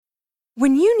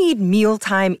When you need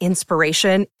mealtime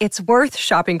inspiration, it's worth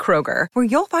shopping Kroger, where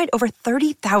you'll find over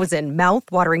 30,000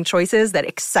 mouth-watering choices that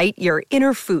excite your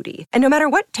inner foodie. And no matter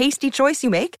what tasty choice you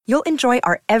make, you'll enjoy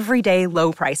our everyday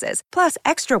low prices, plus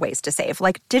extra ways to save,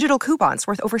 like digital coupons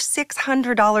worth over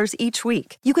 $600 each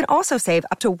week. You can also save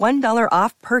up to $1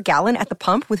 off per gallon at the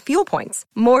pump with fuel points.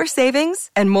 More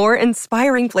savings and more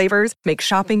inspiring flavors make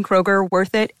shopping Kroger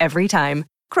worth it every time.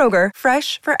 Kroger,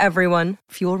 fresh for everyone.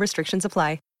 Fuel restrictions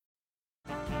apply.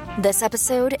 This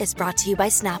episode is brought to you by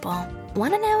Snapple.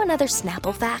 Want to know another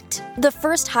Snapple fact? The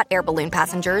first hot air balloon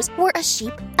passengers were a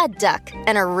sheep, a duck,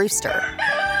 and a rooster.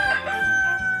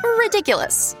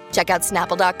 Ridiculous. Check out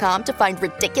Snapple.com to find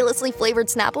ridiculously flavored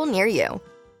Snapple near you.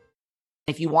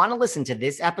 If you want to listen to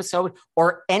this episode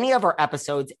or any of our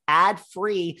episodes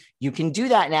ad-free, you can do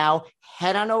that now.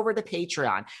 Head on over to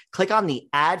Patreon. Click on the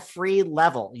ad-free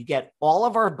level. You get all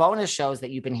of our bonus shows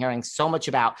that you've been hearing so much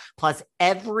about. Plus,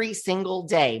 every single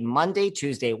day, Monday,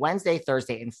 Tuesday, Wednesday,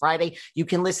 Thursday, and Friday, you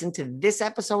can listen to this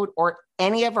episode or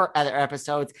any of our other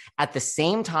episodes at the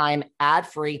same time,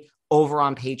 ad-free, over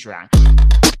on Patreon.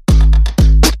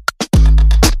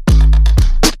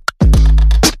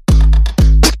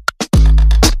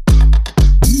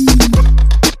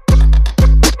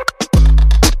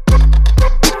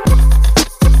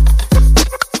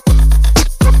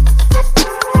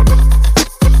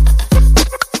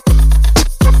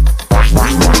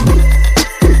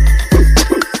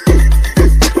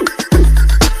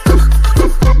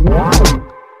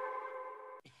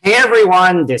 Hey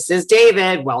everyone, this is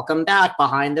David. Welcome back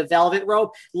behind the velvet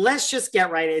rope. Let's just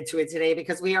get right into it today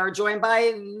because we are joined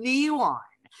by the one,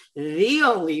 the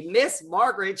only Miss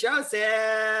Margaret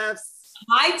Josephs.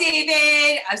 Hi,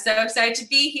 David. I'm so excited to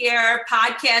be here.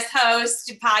 Podcast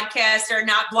host, podcaster,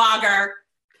 not blogger.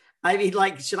 I mean,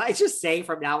 like, should I just say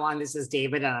from now on, this is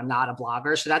David and I'm not a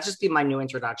blogger? Should that just be my new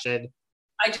introduction?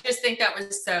 I just think that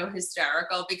was so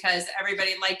hysterical because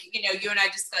everybody, like, you know, you and I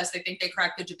discussed, I think they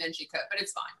cracked the Da Vinci Code, but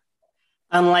it's fine.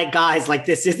 I'm like, guys, like,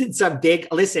 this isn't some big,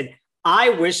 listen,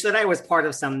 I wish that I was part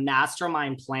of some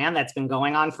mastermind plan that's been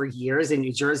going on for years in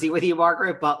New Jersey with you,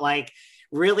 Margaret, but like,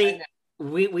 really,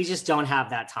 we just don't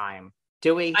have that time,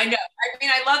 do we? I know. I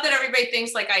mean, I love that everybody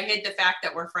thinks like I hid the fact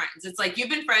that we're friends. It's like, you've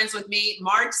been friends with me,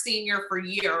 Marge Sr. for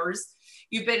years.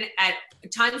 You've been at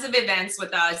tons of events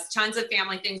with us, tons of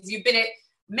family things. You've been at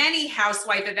many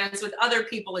housewife events with other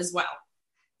people as well.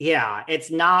 Yeah,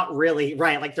 it's not really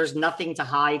right. Like, there's nothing to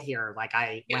hide here. Like,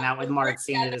 I went out with Mark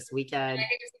Senior this weekend.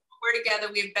 We're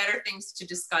together. We have better things to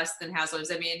discuss than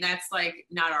housewives. I mean, that's like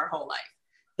not our whole life.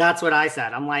 That's what I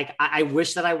said. I'm like, I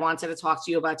wish that I wanted to talk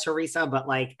to you about Teresa, but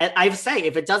like I say,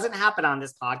 if it doesn't happen on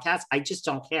this podcast, I just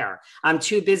don't care. I'm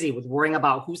too busy with worrying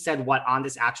about who said what on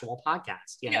this actual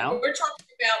podcast, you know? We're talking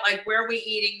about like where we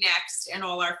eating next and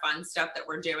all our fun stuff that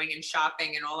we're doing and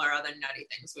shopping and all our other nutty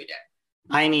things we did.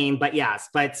 I mean, but yes,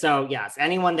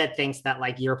 anyone that thinks that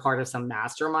like you're part of some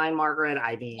mastermind, Margaret,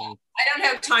 I mean. I don't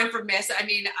have time for I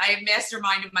mean, I have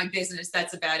masterminded my business.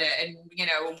 That's about it. And, you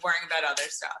know, worrying about other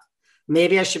stuff.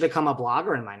 Maybe I should become a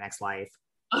blogger in my next life.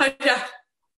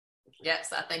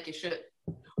 Yes, I think you should.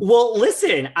 Well,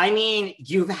 listen, I mean,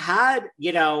 you've had,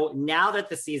 you know, now that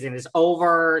the season is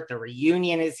over, the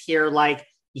reunion is here, like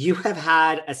you have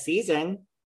had a season.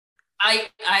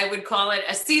 I would call it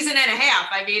a season and a half.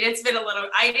 I mean, it's been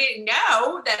I didn't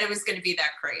know that it was going to be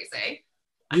that crazy.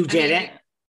 You didn't?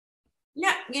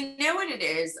 No, you know what it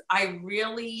is? I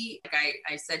really, like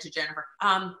I said to Jennifer,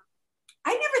 I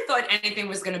never thought anything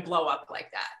was going to blow up like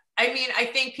that. I mean, I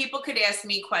think people could ask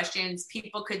me questions.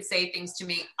 People could say things to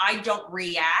me. I don't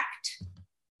react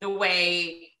the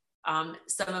way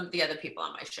some of the other people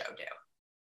on my show do.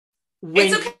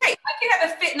 It's okay. I can have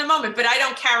a fit in the moment, but I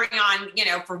don't carry on, you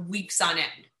know, for weeks on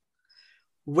end.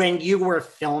 When you were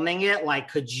filming it,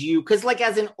 like, could you, because like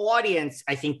as an audience,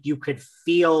 I think you could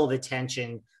feel the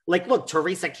tension. Like, look,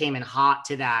 Teresa came in hot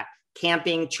to that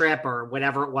camping trip or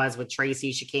whatever it was with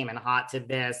Tracy. She came in hot to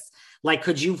this. Like,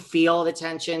 could you feel the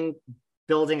tension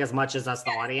building as much as us,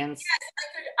 the audience? Yes,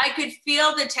 I could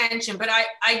feel the tension, but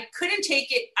I couldn't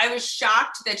take it. I was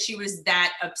shocked that she was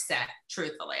that upset,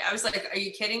 truthfully. I was like, are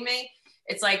you kidding me?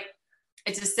 It's like,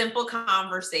 it's a simple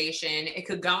conversation. It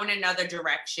could go in another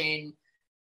direction.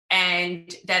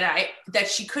 And that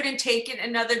she couldn't take it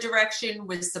another direction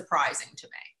was surprising to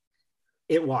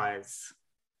me. It was.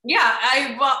 Yeah,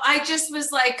 I just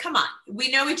was like, come on,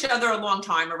 we know each other a long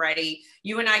time already.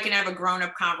 You and I can have a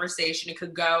grown-up conversation. It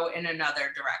could go in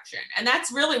another direction. And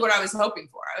that's really what I was hoping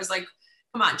for. I was like,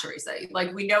 come on, Teresa,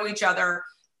 like we know each other.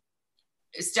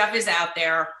 Stuff is out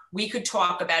there. We could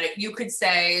talk about it. You could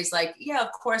say, it's like, yeah,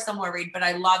 of course I'm worried, but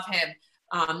I love him.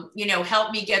 You know,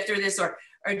 help me get through this. Or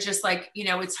or just like,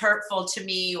 it's hurtful to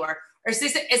me, or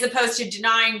as opposed to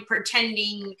denying,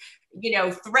 pretending,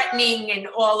 threatening, and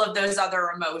all of those other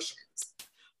emotions.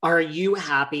 Are you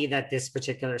happy that this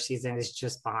particular season is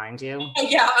just behind you?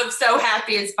 Yeah, I'm so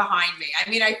happy it's behind me. I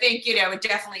mean, I think, it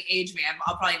definitely aged me.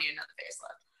 I'll probably need another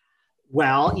facelift.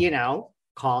 Well,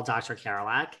 call Dr.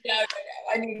 Kerouac. No.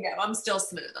 I mean, no, I'm still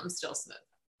smooth.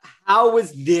 How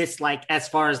was this, like, as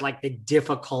far as like the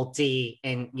difficulty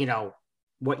and,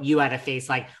 what you had to face?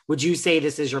 Like, would you say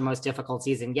this is your most difficult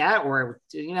season yet? Or,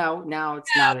 now it's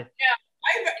not.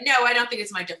 I don't think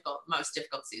it's my most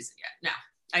difficult season yet. No.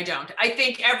 I don't. I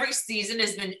think every season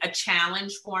has been a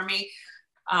challenge for me.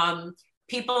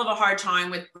 People have a hard time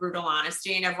with brutal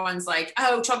honesty, and everyone's like,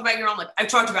 oh, talk about your own life. I've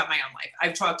talked about my own life.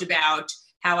 I've talked about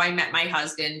how I met my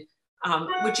husband,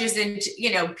 which isn't,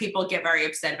 people get very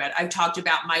upset about it. I've talked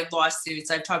about my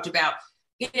lawsuits. I've talked about,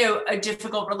 a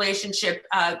difficult relationship,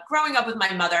 growing up with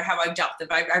my mother, how I've dealt with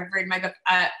it. I've read my book.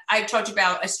 I've talked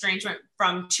about estrangement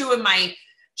from two of my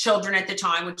children at the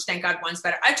time, which thank God one's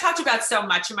better. I've talked about so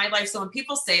much in my life. So when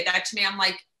people say that to me, I'm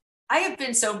like, I have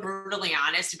been so brutally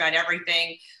honest about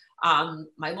everything.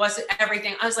 My loss,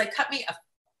 everything. I was like, cut me a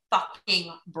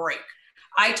fucking break.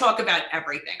 I talk about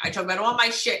everything. I talk about all my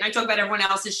shit, and I talk about everyone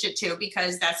else's shit too,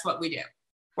 because that's what we do.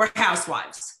 We're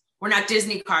housewives. We're not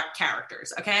Disney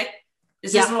characters. Okay.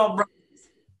 This isn't all.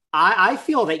 I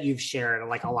feel that you've shared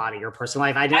like a lot of your personal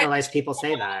life. I didn't realize people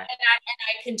say that. And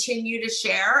I continue to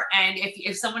share. And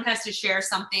if someone has to share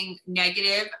something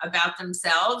negative about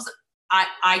themselves,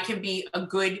 I can be a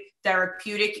good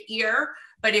therapeutic ear.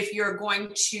 But if you're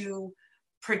going to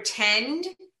pretend,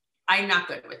 I'm not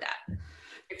good with that.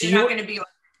 If you're not going to be like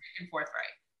and forthright.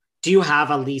 Do you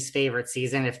have a least favorite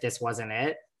season if this wasn't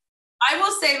it? I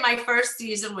will say my first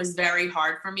season was very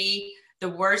hard for me. The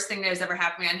worst thing that has ever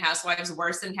happened to me on Housewives,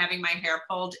 worse than having my hair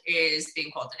pulled, is being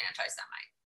called an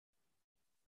anti-Semite.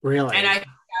 Really? And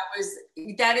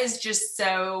that is just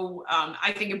so,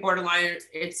 I think in borderline,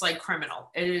 it's like criminal.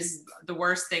 It is the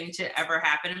worst thing to ever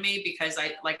happen to me, because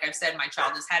like I've said, my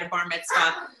child has had a bar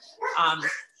mitzvah.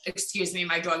 Excuse me,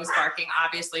 my dog is barking.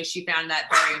 Obviously, she found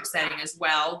that very upsetting as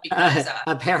well, because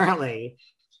apparently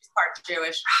she's part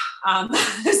Jewish.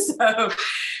 So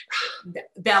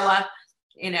Bella,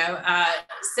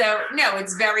 so no,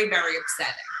 it's very, very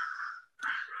upsetting.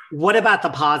 What about the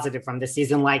positive from this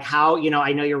season? Like how,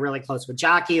 I know you're really close with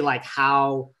Jackie, like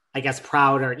how, I guess,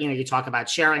 proud, or, you talk about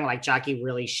sharing, like Jackie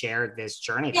really shared this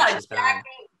journey that she's been on.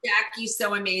 Jackie's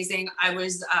so amazing. I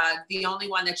was the only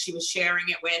one that she was sharing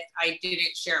it with. I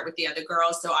didn't share it with the other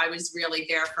girls. So I was really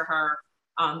there for her,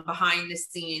 behind the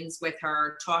scenes with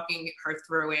her, talking her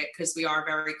through it, because we are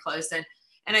very close. And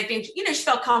I think, she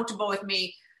felt comfortable with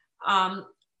me. And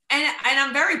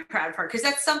I'm very proud of her, because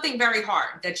that's something very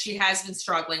hard that she has been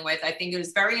struggling with. I think it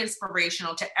was very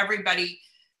inspirational to everybody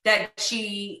that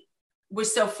she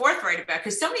was so forthright about,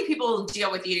 because so many people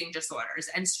deal with eating disorders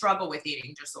and struggle with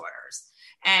eating disorders.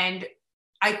 And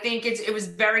I think it was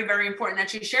very, very important that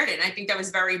she shared it. And I think that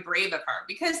was very brave of her,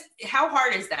 because how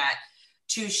hard is that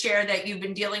to share that you've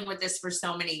been dealing with this for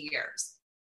so many years?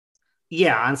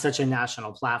 Yeah, on such a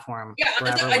national platform. Yeah,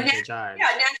 national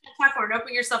platform,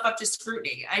 open yourself up to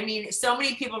scrutiny. I mean, so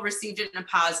many people received it in a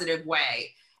positive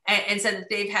way and said that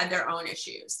they've had their own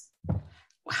issues.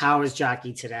 How is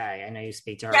Jackie today? I know you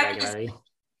speak to her regularly.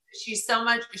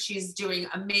 She's doing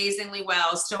amazingly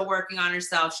well, still working on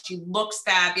herself. She looks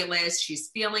fabulous. She's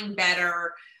feeling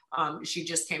better. She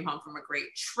just came home from a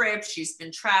great trip. She's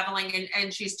been traveling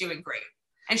and she's doing great.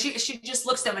 And she just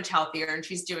looks so much healthier, and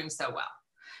she's doing so well.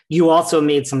 You also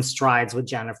made some strides with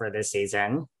Jennifer this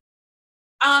season.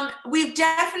 We've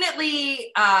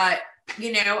definitely, I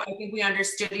think we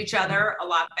understood each other a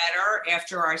lot better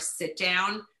after our sit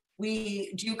down.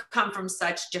 We do come from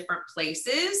such different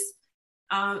places.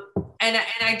 And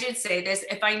I did say this,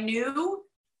 if I knew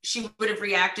she would have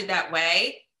reacted that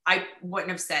way, I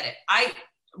wouldn't have said it. I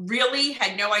really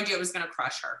had no idea it was going to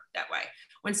crush her that way.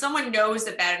 When someone knows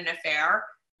about an affair,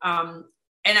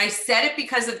 and I said it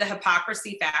because of the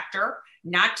hypocrisy factor,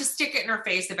 not to stick it in her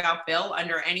face about Bill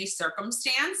under any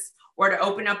circumstance or to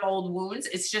open up old wounds.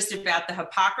 It's just about the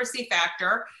hypocrisy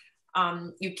factor.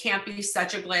 You can't be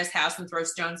such a glass house and throw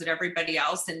stones at everybody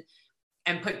else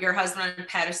and put your husband on a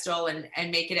pedestal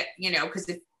and make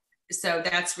it, so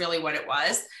that's really what it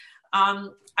was.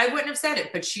 I wouldn't have said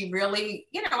it, but she really,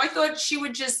 I thought she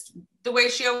would just, the way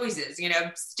she always is,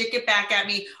 stick it back at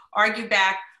me, argue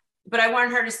back. But I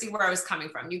wanted her to see where I was coming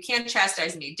from. You can't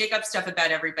chastise me, dig up stuff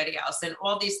about everybody else and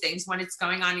all these things when it's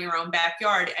going on in your own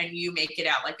backyard and you make it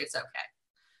out like it's okay.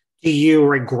 Do you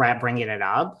regret bringing it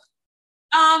up?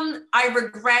 I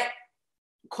regret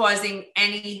causing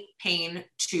any pain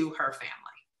to her family.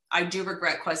 I do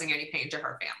regret causing any pain to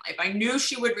her family. If I knew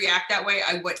she would react that way,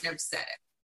 I wouldn't have said it.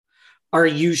 Are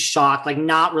you shocked? Like,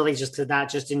 not really just to that,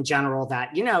 just in general,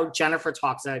 that, Jennifer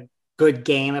talks a good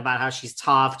game about how she's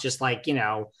tough, just like,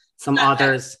 some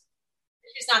others.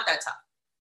 She's not that tough.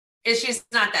 She's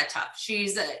not that tough.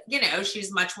 She's,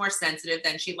 she's much more sensitive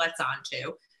than she lets on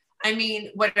to. I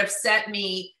mean, what upset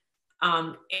me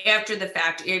after the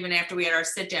fact, even after we had our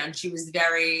sit down, she was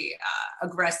very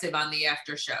aggressive on the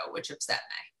after show, which upset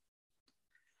me.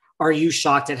 Are you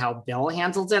shocked at how Bill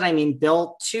handled it? I mean,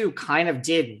 Bill too kind of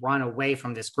did run away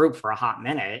from this group for a hot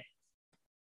minute.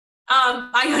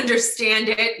 I understand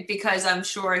it because I'm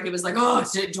sure he was like, oh,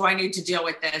 do I need to deal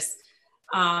with this?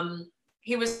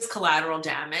 He was collateral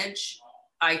damage.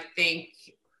 I think,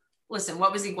 listen,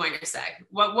 what was he going to say?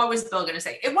 What was Bill going to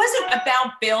say? It wasn't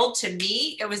about Bill to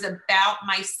me. It was about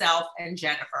myself and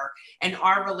Jennifer and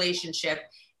our relationship,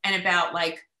 and about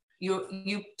like,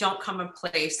 you don't come a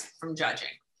place from judging.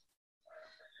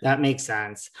 That makes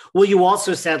sense. Well, you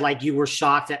also said like you were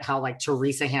shocked at how like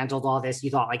Teresa handled all this.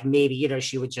 You thought like maybe,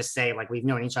 she would just say like, we've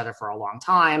known each other for a long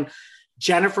time.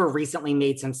 Jennifer recently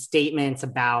made some statements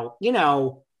about,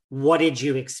 what did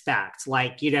you expect?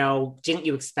 Like, didn't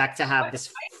you expect to have this?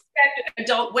 I expect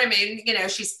adult women,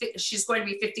 she's going to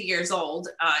be 50 years old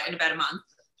in about a month,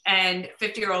 and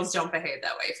 50-year-olds don't behave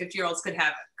that way. 50-year-olds could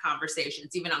have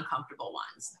conversations, even uncomfortable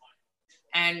ones.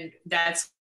 And that's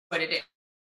what it is.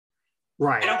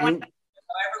 Right. I don't want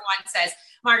everyone says,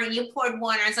 Margaret, you poured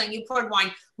wine, or something, you poured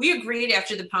wine. We agreed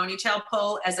after the ponytail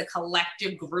pull as a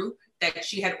collective group that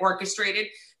she had orchestrated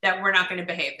that we're not going to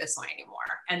behave this way anymore,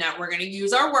 and that we're going to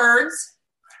use our words.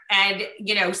 And,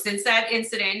 since that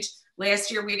incident last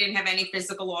year, we didn't have any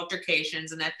physical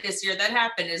altercations, and that this year that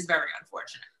happened is very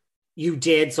unfortunate. You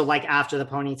did. So like after the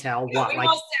ponytail, we all said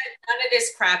none of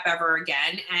this crap ever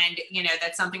again. And,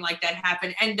 that something like that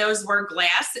happened. And those were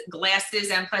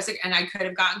glasses and plastic. And I could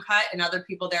have gotten cut, and other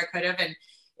people there could have. And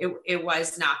it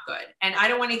was not good. And I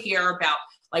don't want to hear about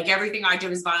like everything I did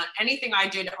was violent. Anything I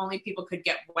did, only people could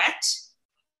get wet.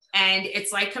 And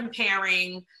it's like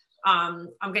comparing, I'm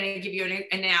going to give you an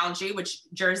analogy, which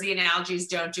Jersey analogies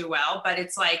don't do well. But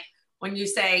it's like when you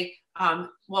say,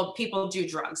 well, people do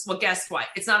drugs. Well, guess what?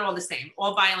 It's not all the same.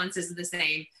 All violence isn't the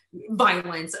same.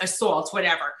 Violence, assault,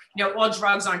 whatever. All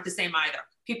drugs aren't the same either.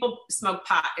 People smoke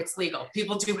pot. It's legal.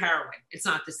 People do heroin. It's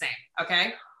not the same.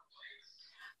 Okay.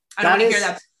 I don't want to hear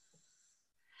that.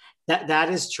 That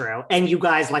is true. And you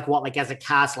guys like as a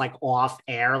cast, like off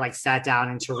air, like sat down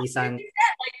and Teresa and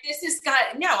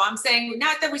I'm saying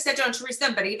not that we sat down and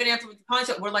Teresa, but even after the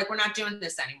concert, we're like, we're not doing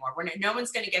this anymore. No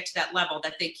one's going to get to that level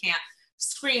that they can't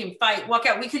scream, fight, walk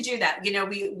out. We could do that.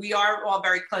 We are all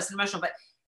very close and emotional, but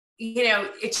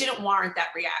it didn't warrant that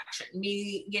reaction.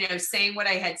 Me, saying what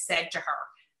I had said to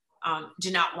her,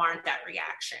 did not warrant that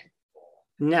reaction.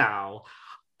 No.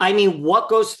 I mean, what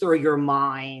goes through your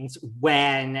mind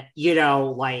when,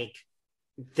 like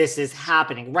this is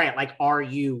happening, right? Like, are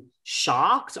you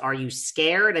shocked? Are you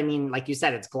scared? I mean, like you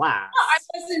said, it's glass. No, I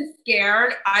wasn't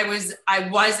scared. I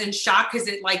was in shock because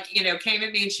it came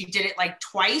at me, and she did it like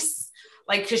twice.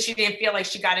 Like, cause she didn't feel like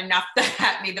she got enough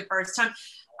at me the first time.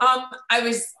 I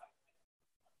was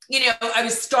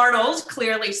startled,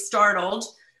 clearly startled.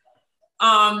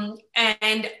 I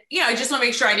just want to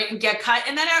make sure I didn't get cut.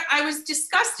 And then I was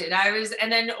disgusted.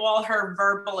 And then all her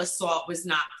verbal assault was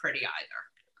not pretty either.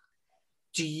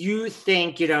 Do you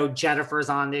think, Jennifer's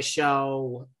on this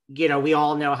show, we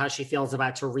all know how she feels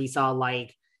about Teresa.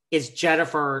 Like, is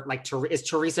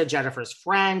Teresa Jennifer's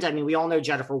friend? I mean, we all know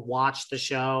Jennifer watched the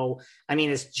show. I mean,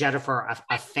 is Jennifer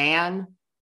a fan?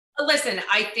 Listen,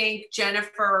 I think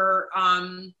Jennifer,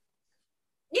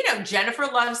 Jennifer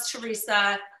loves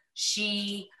Teresa.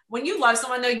 When you love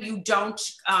someone though, you don't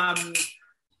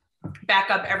back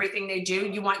up everything they do.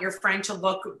 You want your friend to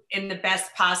look in the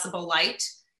best possible light.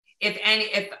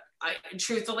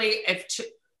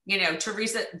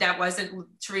 Teresa, that wasn't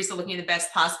Teresa looking in the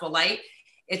best possible light.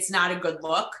 It's not a good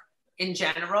look in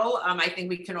general. I think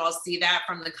we can all see that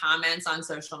from the comments on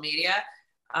social media.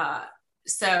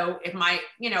 So if I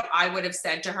would have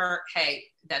said to her, hey,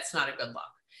 that's not a good look,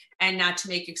 and not to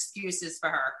make excuses for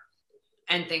her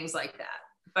and things like that.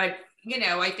 But,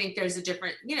 I think there's a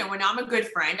different, when I'm a good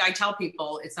friend, I tell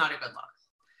people it's not a good look.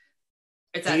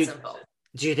 It's that simple.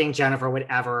 Do you think Jennifer would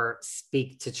ever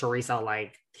speak to Teresa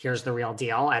like, here's the real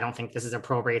deal? I don't think this is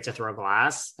appropriate to throw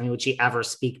glass. I mean, would she ever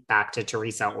speak back to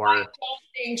Teresa? Or I don't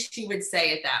think she would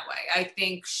say it that way. I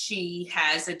think she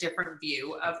has a different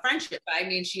view of friendship. I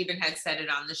mean, she even had said it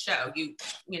on the show.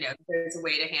 There's a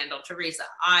way to handle Teresa.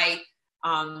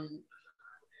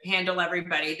 handle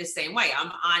everybody the same way.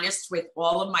 I'm honest with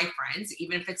all of my friends,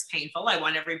 even if it's painful. I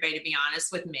want everybody to be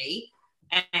honest with me,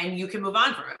 and you can move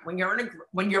on from it.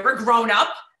 When you're a grown up,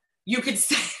 you can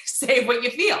say what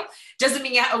you feel. Doesn't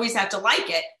mean you always have to like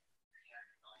it.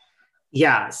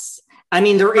 Yes. I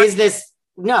mean, there is this,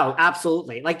 no,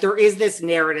 absolutely. Like there is this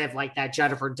narrative like that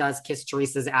Jennifer does kiss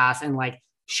Teresa's ass and like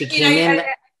she came in.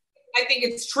 I think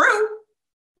it's true.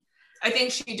 I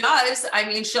think she does. I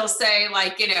mean, she'll say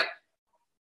like,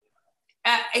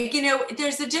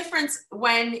 there's a difference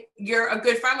when you're a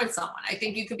good friend with someone. I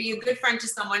think you could be a good friend to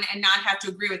someone and not have to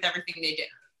agree with everything they do.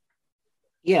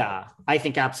 Yeah, I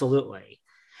think absolutely.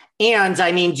 And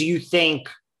I mean, do you think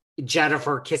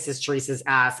Jennifer kisses Teresa's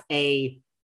ass?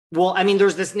 Well, I mean,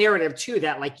 there's this narrative too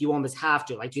that like you almost have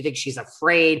to. Like, do you think she's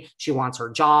afraid? She wants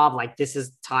her job? Like, this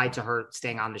is tied to her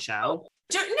staying on the show?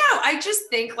 No, I just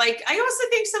think like, I also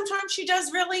think sometimes she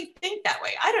does really think that way.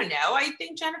 I don't know. I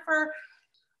think Jennifer,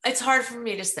 it's hard for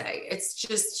me to say. It's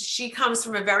just, she comes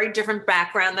from a very different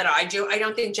background than I do. I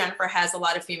don't think Jennifer has a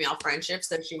lot of female friendships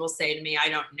that she will say to me, I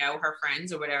don't know her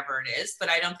friends or whatever it is, but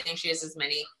I don't think she has as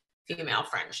many female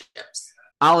friendships.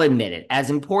 I'll admit it. As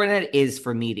important it is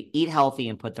for me to eat healthy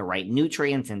and put the right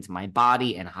nutrients into my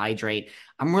body and hydrate,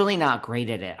 I'm really not great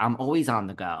at it. I'm always on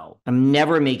the go. I'm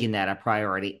never making that a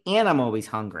priority, and I'm always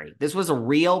hungry. This was a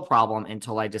real problem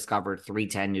until I discovered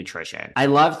 310 Nutrition. I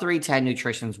love 310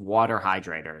 Nutrition's water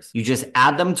hydrators. You just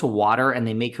add them to water and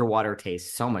they make your water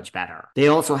taste so much better. They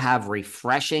also have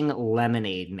refreshing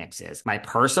lemonade mixes. My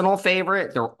personal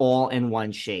favorite, they're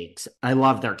all-in-one shakes. I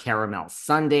love their caramel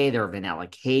sundae, their vanilla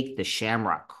cake, the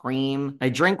shamrock cream. I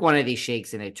drink one of these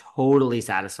shakes and it totally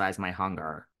satisfies my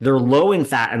hunger. They're low in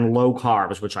fat and low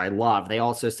carbs, which I love. They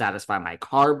also satisfy my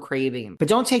carb craving. But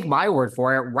don't take my word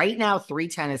for it. Right now,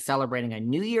 310 is celebrating a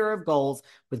new year of goals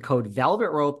with code Velvet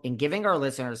Rope and giving our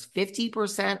listeners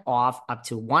 50% off up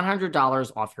to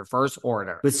 $100 off your first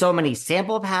order. With so many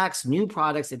sample packs, new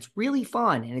products, it's really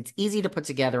fun and it's easy to put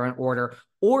together an order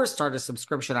or start a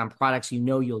subscription on products you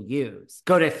know you'll use.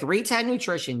 Go to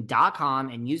 310nutrition.com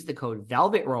and use the code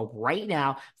Velvet Rope right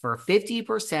now for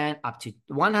 50% up to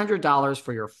 $100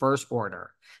 for your first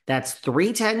order. That's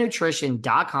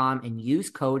 310nutrition.com and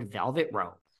use code Velvet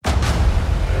Rope.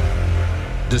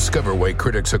 Discover why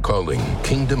critics are calling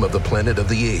Kingdom of the Planet of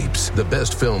the Apes the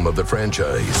best film of the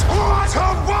franchise. What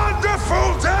a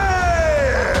wonderful day!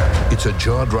 It's a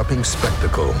jaw-dropping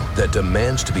spectacle that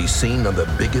demands to be seen on the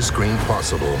biggest screen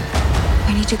possible.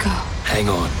 I need to go. Hang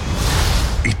on.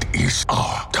 It is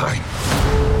our time.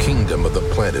 Kingdom of the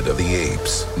Planet of the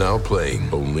Apes. Now playing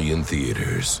only in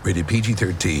theaters. Rated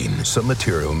PG-13. Some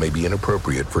material may be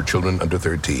inappropriate for children under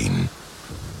 13.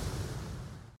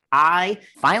 I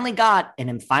finally got and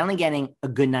am finally getting a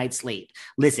good night's sleep.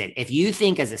 Listen, if you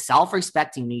think as a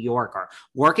self-respecting New Yorker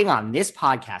working on this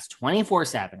podcast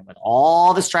 24/7 with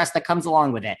all the stress that comes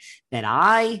along with it, that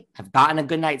I have gotten a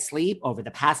good night's sleep over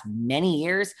the past many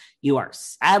years, you are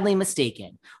sadly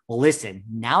mistaken. Well, listen,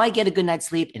 now I get a good night's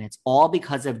sleep and it's all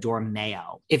because of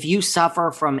Dormeo. If you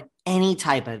suffer from any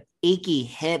type of achy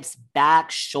hips,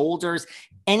 back, shoulders,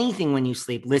 anything when you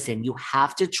sleep, listen, you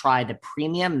have to try the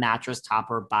premium mattress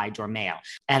topper by Dormeo.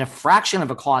 At a fraction of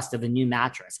the cost of a new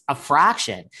mattress, a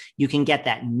fraction, you can get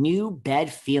that new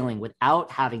bed feeling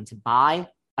without having to buy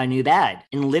a new bed.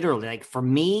 And literally, like for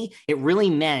me, it really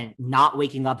meant not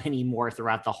waking up anymore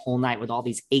throughout the whole night with all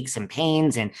these aches and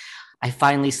pains. And I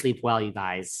finally sleep well, you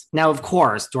guys. Now, of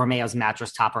course, Dormeo's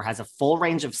mattress topper has a full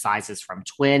range of sizes from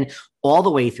twin all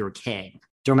the way through king.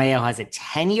 Dormeo has a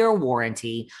 10-year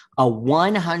warranty, a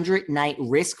 100-night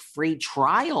risk-free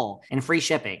trial, and free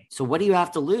shipping. So what do you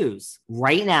have to lose?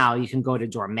 Right now, you can go to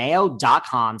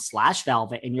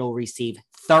dormeo.com/velvet and you'll receive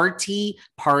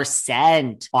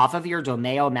 30% off of your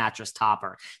Dormeo mattress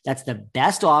topper. That's the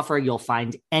best offer you'll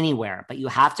find anywhere, but you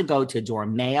have to go to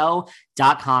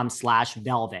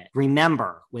dormeo.com/velvet.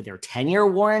 Remember, with their 10-year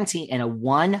warranty and a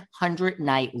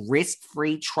 100-night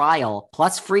risk-free trial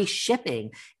plus free shipping,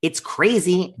 it's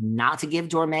crazy not to give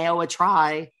Dormeo a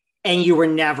try. And you were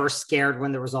never scared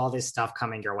when there was all this stuff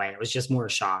coming your way. It was just more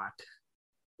shock.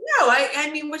 No, I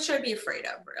mean, what should I be afraid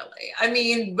of, really? I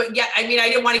mean, but yeah, I mean, I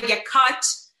didn't want to get cut.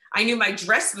 I knew my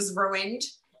dress was ruined.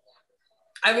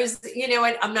 I was, you know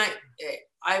what, I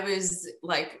was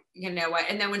like, you know what,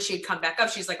 and then when she'd come back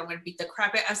up, she's like, I'm going to beat the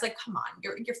crap out. I was like, come on,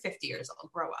 you're 50 years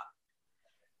old, grow up.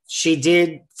 She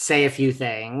did say a few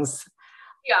things.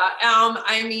 Yeah,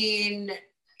 I mean,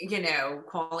 you know,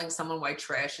 calling someone white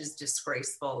trash is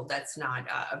disgraceful. That's not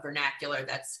a vernacular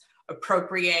that's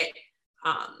appropriate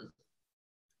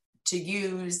to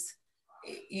use.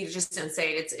 You just don't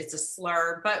say it. It's a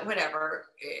slur, but whatever.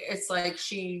 It's like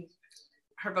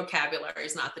her vocabulary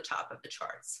is not the top of the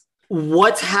charts.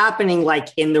 What's happening like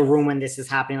in the room when this is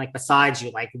happening, like besides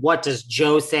you? Like, what does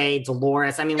Joe say?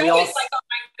 Dolores? I mean, we all like, oh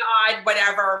my God,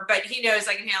 whatever, but he knows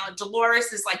I can handle it.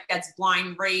 Dolores is like, that's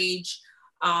blind rage.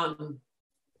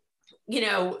 You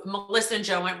know, Melissa and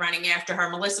Joe went running after her.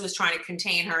 Melissa was trying to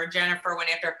contain her. Jennifer went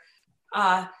after,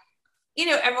 you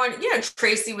know, everyone, you know,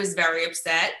 Tracy was very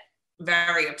upset.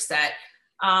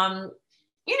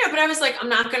 You know, but I was like, I'm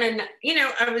not going to, you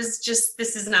know, I was just,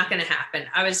 this is not going to happen.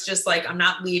 I was just like, I'm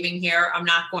not leaving here. I'm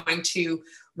not going to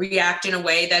react in a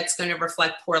way that's going to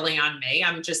reflect poorly on me.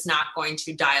 I'm just not going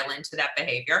to dial into that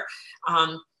behavior.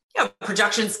 You know,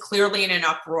 production's clearly in an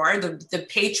uproar. The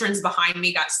patrons behind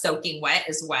me got soaking wet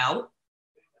as well.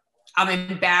 I'm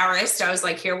embarrassed. I was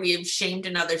like, here we have shamed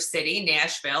another city,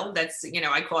 Nashville. That's, you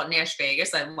know, I call it Nash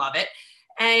Vegas. I love it.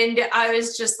 And I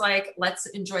was just like, let's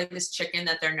enjoy this chicken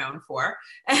that they're known for.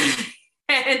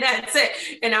 And that's it.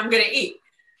 And I'm going to eat.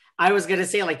 I was going to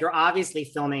say, like, you're obviously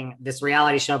filming this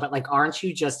reality show, but like, aren't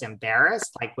you just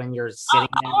embarrassed? Like when you're sitting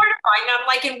there? I'm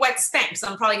like in wet Spanx.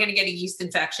 I'm probably going to get a yeast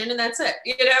infection and that's it.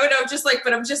 You know, and I'm just like,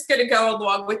 but I'm just going to go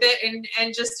along with it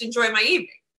and just enjoy my evening.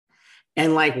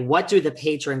 And like, what do the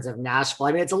patrons of Nashville?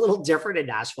 I mean, it's a little different in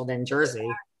Nashville than Jersey.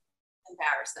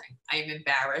 Embarrassing. I'm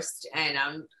embarrassed, and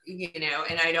I'm, you know,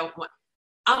 and I don't want.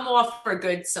 I'm all for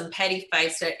some petty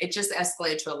fights. It just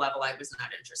escalated to a level I was not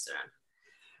interested in.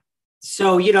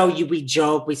 So, you know,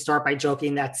 we start by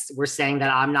joking we're saying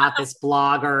that I'm not this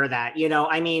blogger that, you know,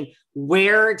 I mean,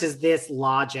 where does this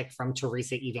logic from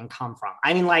Teresa even come from?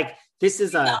 I mean, like, this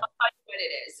is I'll tell you what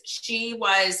it is. She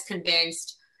was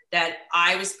convinced that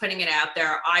I was putting it out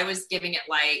there. I was giving it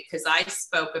light because I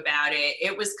spoke about it.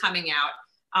 It was coming out.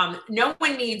 No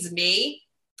one needs me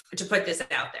to put this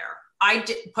out there. I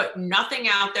did put nothing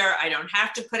out there. I don't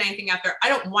have to put anything out there. I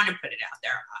don't want to put it out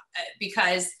there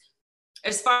because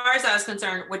as far as I was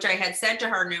concerned, which I had said to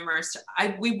her numerous,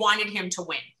 we wanted him to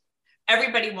win.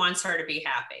 Everybody wants her to be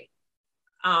happy.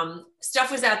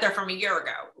 Stuff was out there from a year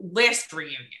ago, last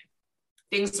reunion.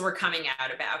 Things were coming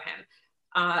out about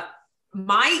him.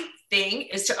 My thing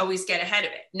is to always get ahead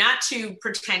of it, not to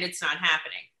pretend it's not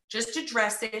happening, just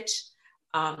address it.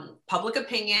 Public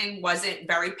opinion wasn't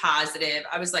very positive.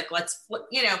 I was like, let's,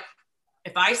 you know,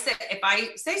 if I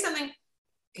say something,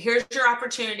 here's your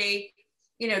opportunity,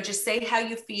 you know, just say how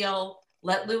you feel,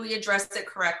 let Louis address it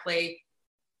correctly.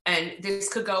 And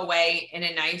this could go away in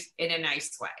a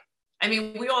nice way. I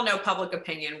mean, we all know public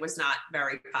opinion was not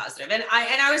very positive. And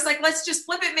I was like, let's just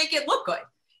flip it, make it look good.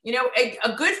 You know,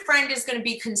 a good friend is going to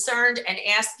be concerned and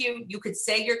ask you, you could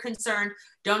say you're concerned.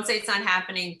 Don't say it's not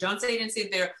happening. Don't say you didn't see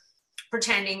it there.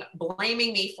 Pretending,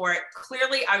 blaming me for it.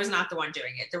 Clearly, I was not the one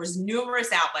doing it. There was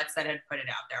numerous outlets that had put it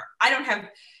out there.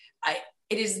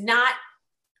 It is not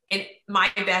in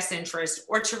my best interest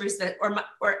or Teresa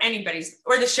or anybody's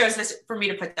or the show's best for me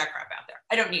to put that crap out there.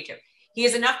 I don't need to. He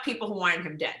has enough people who wanted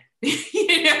him dead.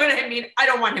 You know what I mean? I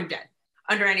don't want him dead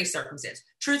under any circumstance.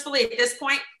 Truthfully, at this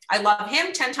point, I love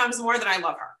him 10 times more than I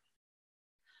love her.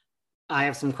 I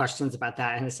have some questions about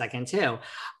that in a second too.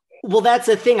 Well, that's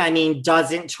the thing. I mean,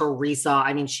 doesn't Teresa,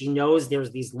 I mean, she knows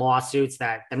there's these lawsuits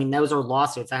those are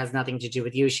lawsuits. That has nothing to do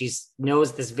with you. She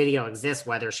knows this video exists,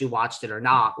 whether she watched it or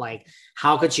not. Like,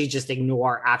 how could she just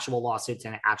ignore actual lawsuits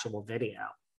in an actual video?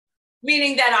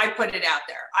 Meaning that I put it out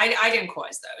there. I didn't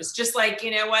cause those. Just like,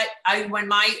 you know what? When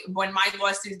my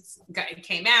lawsuits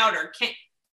came out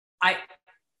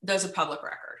those are public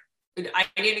record. I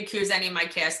didn't accuse any of my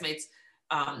castmates,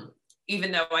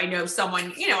 even though I know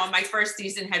someone, you know, on my first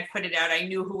season had put it out. I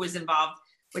knew who was involved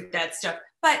with that stuff,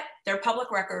 but their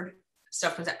public record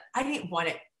stuff comes out. I didn't want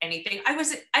anything. I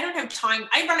don't have time.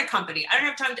 I run a company. I don't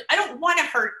have time. I don't want to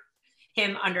hurt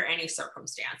him under any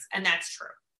circumstance. And that's true.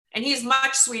 And he's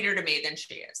much sweeter to me than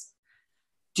she is.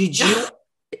 Did you?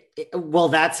 Well,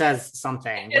 that says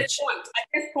something. At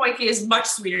this point, he is much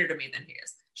sweeter to me than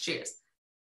she is.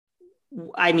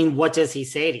 I mean, what does he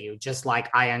say to you? Just like,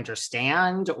 I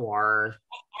understand, or?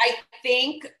 I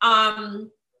think I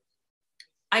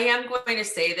am going to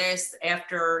say this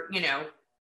after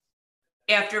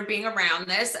being around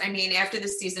this. I mean, after the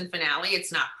season finale,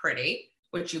 it's not pretty,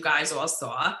 which you guys all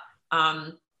saw.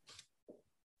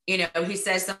 You know, he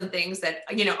says some things that,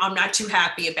 you know, I'm not too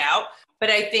happy about. But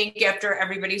I think after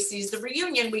everybody sees the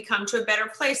reunion, we come to a better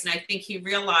place. And I think he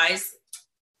realized,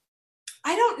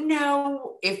 I don't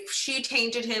know if she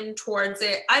tainted him towards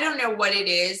it. I don't know what it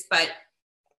is, but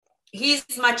he's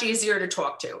much easier to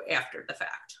talk to after the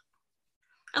fact.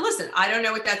 And listen, I don't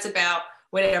know what that's about,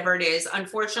 whatever it is.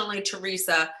 Unfortunately,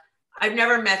 Teresa, I've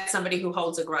never met somebody who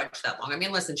holds a grudge that long. I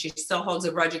mean, listen, she still holds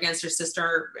a grudge against her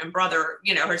sister and brother,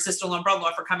 you know, her sister-in-law and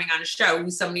brother-in-law for coming on a show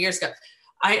so many years ago.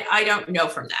 I don't know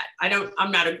from that.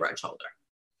 I'm not a grudge holder.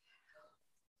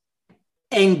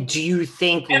 And do you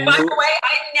think... And by the way,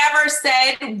 I never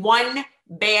said one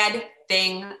bad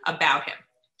thing about him.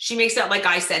 She makes it like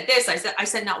I said this. I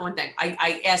said not one thing.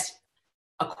 I asked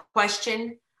a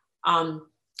question.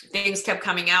 Things kept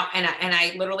coming out, and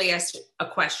I literally asked a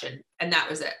question, and that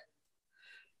was it.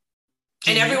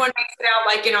 And everyone makes it out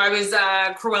like, I was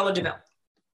Cruella de Vil.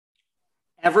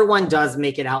 Everyone does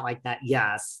make it out like that,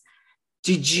 yes.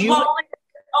 Did you... Well,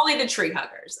 only the tree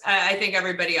huggers. I think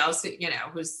everybody else,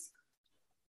 who's...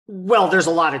 Well, there's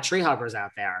a lot of tree huggers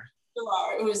out there.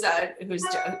 Who's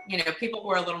people who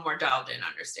are a little more dialed in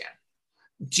understand.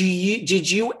 Did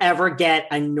you ever get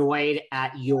annoyed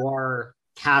at your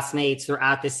castmates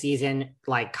throughout the season?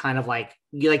 Like, kind of like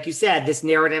you said, this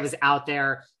narrative is out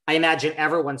there. I imagine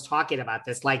everyone's talking about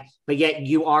this, but yet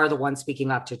you are the one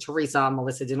speaking up to Teresa.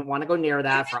 Melissa didn't want to go near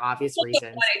that for obvious reasons. I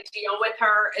don't want to deal with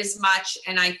her as much.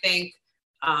 And I think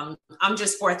I'm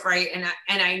just forthright. And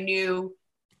I knew,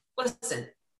 listen,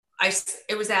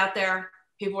 it was out there.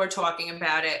 People were talking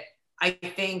about it. I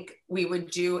think we would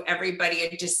do everybody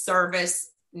a disservice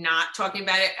not talking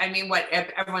about it. I mean,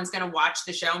 everyone's going to watch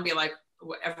the show and be like,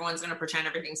 everyone's going to pretend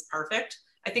everything's perfect.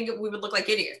 I think we would look like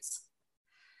idiots.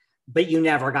 But you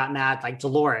never got mad, like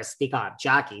Dolores, speak up.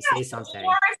 Jackie, say something.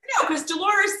 Because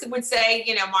Dolores would say,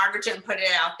 Margaret didn't put it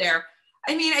out there.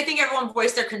 I mean, I think everyone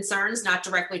voiced their concerns, not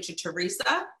directly to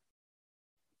Teresa.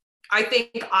 I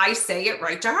think I say it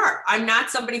right to her. I'm not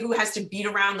somebody who has to beat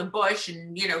around the bush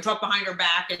and, talk behind her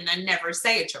back and then never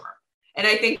say it to her. And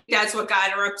I think that's what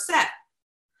got her upset.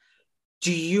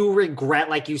 Do you regret,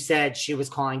 like you said, she was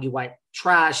calling you white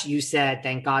trash? You said,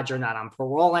 thank God you're not on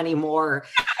parole anymore.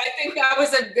 I think that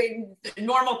was a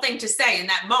normal thing to say in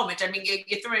that moment. I mean,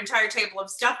 you threw an entire table of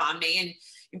stuff on me and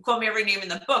you called me every name in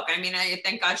the book. I mean,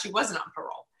 thank God she wasn't on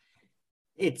parole.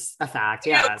 It's a fact,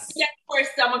 yes. Of course,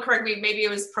 someone correct me. Maybe it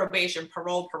was probation,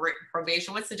 parole,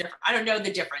 probation. What's the difference? I don't know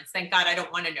the difference. Thank God I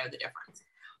don't want to know the difference.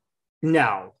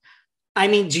 No. I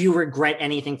mean, do you regret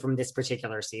anything from this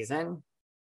particular season?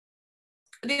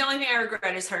 The only thing I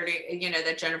regret is her,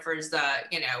 that Jennifer's,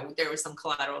 there was some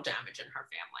collateral damage in her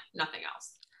family. Nothing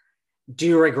else. Do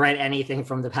you regret anything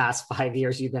from the past 5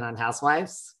 years you've been on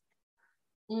Housewives?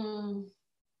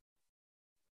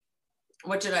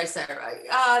 What did I say?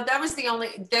 That was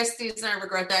this season I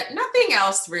regret that. Nothing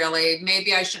else really.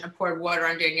 Maybe I shouldn't have poured water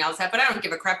on Danielle's head, but I don't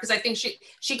give a crap because I think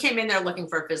she came in there looking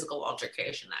for a physical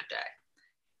altercation that day.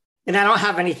 And I don't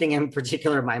have anything in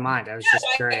particular in my mind. I was just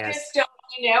curious.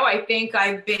 I think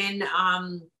I've been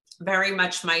very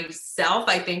much myself.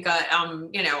 I think I'm,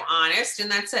 honest,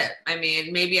 and that's it. I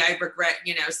mean, maybe I regret,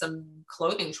 some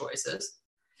clothing choices.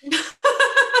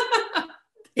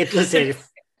 Listen.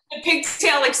 The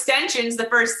pigtail extensions the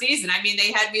first season. I mean,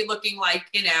 they had me looking like,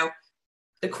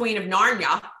 the Queen of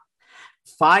Narnia.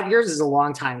 5 years is a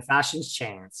long time. Fashions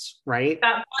change, right?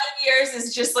 About 5 years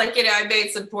is just like, I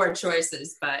made some poor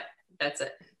choices, but that's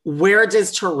it. Where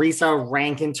does Teresa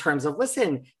rank in terms of,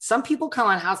 listen, some people come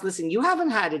on House, listen, you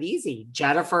haven't had it easy.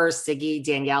 Jennifer, Siggy,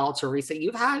 Danielle, Teresa,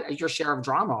 you've had your share of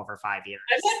drama over 5 years.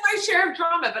 I've had my share of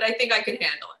drama, but I think I can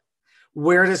handle it.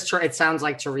 Where does it sounds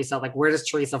like Teresa, where does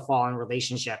Teresa fall in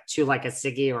relationship to like a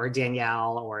Siggy or a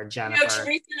Danielle or a Jennifer?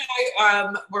 Teresa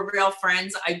and I were real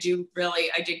friends. I did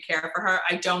care for her.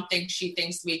 I don't think she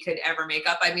thinks we could ever make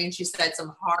up. I mean, she said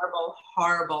some horrible,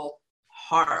 horrible,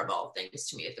 horrible things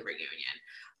to me at the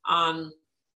reunion.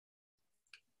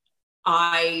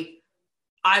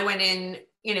 I went in,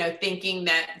 thinking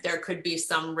that there could be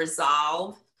some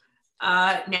resolve.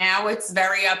 Now it's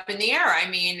very up in the air. I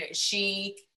mean,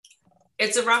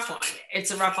 it's a rough one.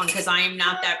 It's a rough one because I am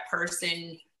not that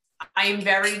person. I am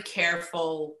very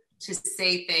careful to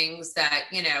say things that,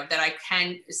 that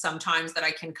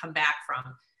I can come back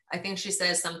from. I think she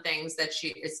says some things that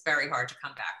it's very hard to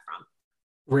come back from.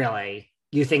 Really?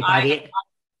 You think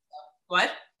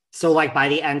what? So by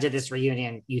the end of this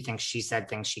reunion, you think she said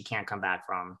things she can't come back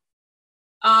from?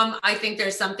 I think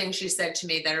there's some things she said to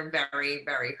me that are very,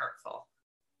 very hurtful.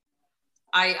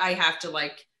 I have to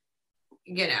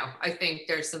I think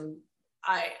there's some,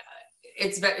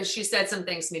 she said some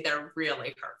things to me that are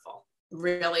really hurtful,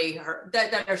 really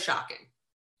that are shocking.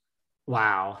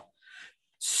 Wow.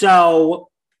 So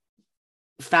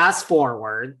fast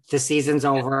forward, the season's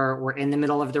over. We're in the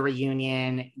middle of the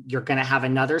reunion. You're going to have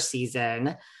another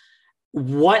season.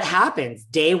 What happens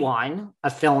day one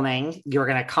of filming? You're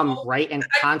going to come right in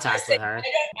contact with her. I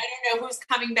don't know who's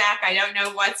coming back. I don't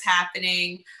know what's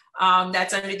happening.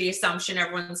 That's under the assumption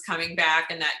everyone's coming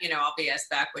back and that, I'll be asked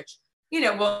back, which,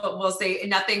 we'll say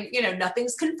nothing,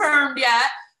 nothing's confirmed yet.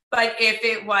 But if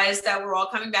it was that we're all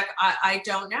coming back, I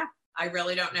don't know. I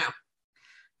really don't know.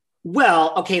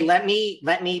 Well, okay, let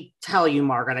me tell you,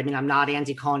 Margaret. I mean, I'm not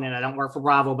Andy Cohen. I don't work for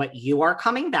Bravo, but you are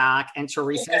coming back, and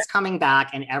Teresa is coming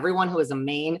back, and everyone who is a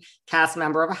main cast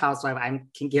member of a housewife, I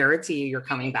can guarantee you're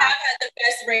coming back. I've had the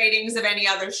best ratings of any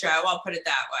other show. I'll put it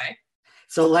that way.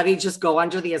 So let me just go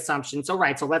under the assumption. So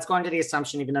let's go under the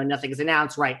assumption, even though nothing is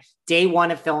announced, right? Day one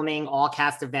of filming, all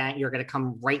cast event, you're going to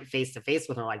come right face to face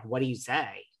with her. Like, what do you say?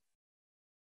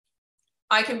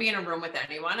 I can be in a room with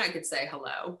anyone. I could say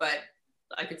hello, but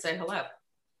I could say hello.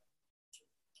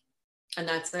 And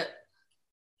that's it.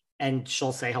 And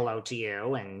she'll say hello to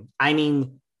you. And I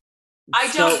mean,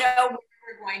 I don't know where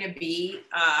we're going to be.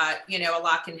 A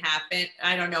lot can happen.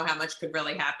 I don't know how much could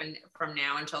really happen from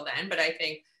now until then, but I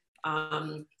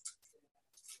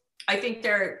think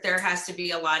there has to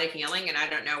be a lot of healing, and I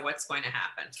don't know what's going to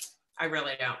happen. I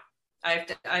really don't. I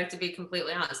have to be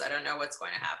completely honest. I don't know what's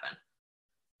going to happen.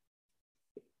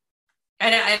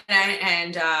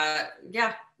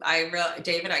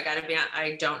 David, I gotta be on,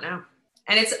 I don't know.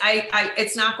 And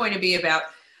it's not going to be about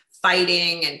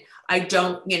fighting, and I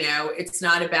don't, it's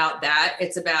not about that.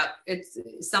 It's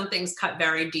some things cut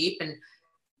very deep, and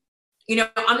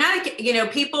I'm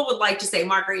not, people would like to say,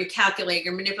 Margaret, you're calculating,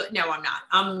 you're manipulating. No, I'm not.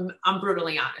 I'm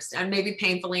brutally honest. I'm maybe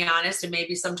painfully honest, and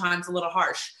maybe sometimes a little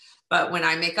harsh. But when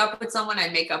I make up with someone, I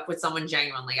make up with someone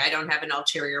genuinely. I don't have an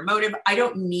ulterior motive. I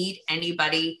don't need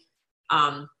anybody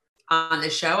on the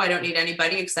show. I don't need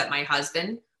anybody except my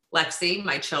husband, Lexi,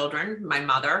 my children, my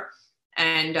mother.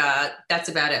 And that's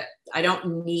about it. I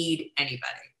don't need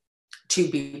anybody to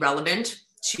be relevant,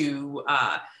 to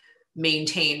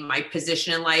maintain my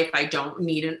position in life. I don't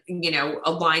need,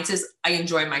 alliances. I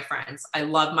enjoy my friends. I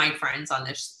love my friends on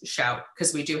this show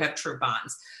because we do have true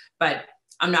bonds, but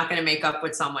I'm not going to make up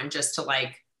with someone just to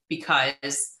because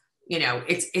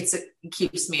it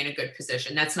keeps me in a good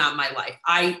position. That's not my life.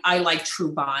 I like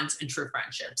true bonds and true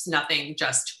friendships, nothing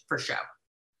just for show.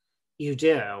 You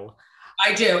do.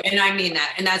 I do. And I mean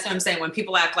that. And that's what I'm saying. When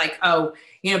people act like,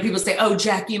 people say, oh,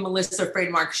 Jackie and Melissa are afraid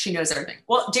of Mark, she knows everything.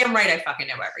 Well, damn right. I fucking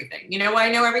know everything. You know why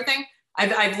I know everything?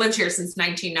 I've lived here since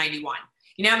 1991.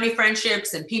 You know how many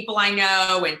friendships and people I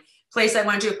know and place I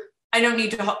went to? I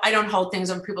don't hold things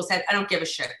over people's head. I don't give a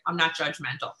shit. I'm not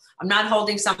judgmental. I'm not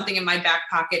holding something in my back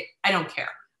pocket. I don't care.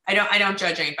 I don't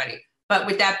judge anybody. But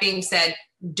with that being said,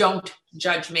 don't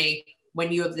judge me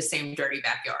when you have the same dirty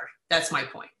backyard. That's my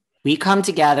point. We come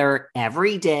together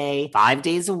every day, 5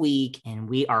 days a week, and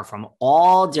we are from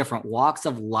all different walks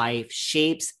of life,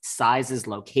 shapes, sizes,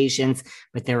 locations.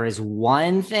 But there is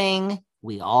one thing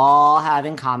we all have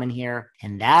in common here,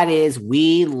 and that is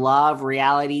we love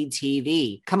reality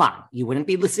TV. Come on, you wouldn't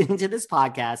be listening to this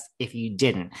podcast if you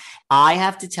didn't. I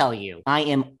have to tell you, I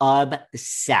am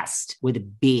obsessed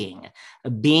with Being.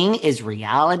 Being is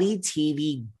reality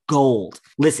TV gold.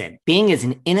 Listen, Being is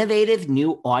an innovative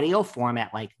new audio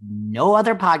format like no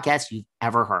other podcast you've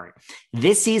ever heard.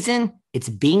 This season, it's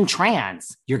Being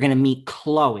Trans. You're going to meet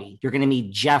Chloe. You're going to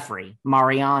meet Jeffrey,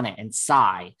 Mariana, and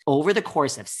Sai. Over the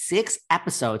course of 6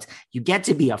 episodes, you get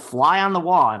to be a fly on the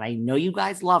wall. And I know you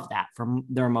guys love that. From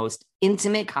their most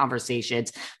intimate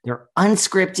conversations, they're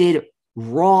unscripted,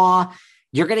 raw.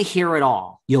 You're going to hear it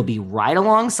all. You'll be right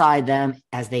alongside them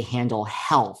as they handle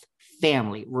health,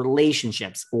 family,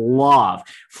 relationships, love,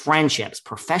 friendships,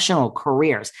 professional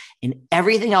careers, and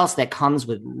everything else that comes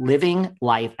with living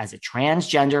life as a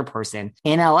transgender person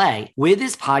in LA. With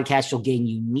this podcast, you'll gain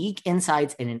unique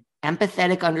insights and an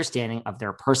empathetic understanding of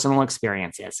their personal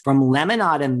experiences. From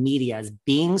Lemonada Media's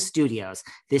Being Studios,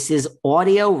 this is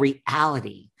audio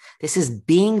reality. This is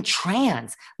Being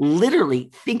Trans. Literally,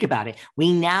 think about it.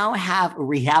 We now have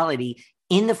reality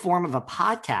in the form of a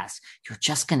podcast. You're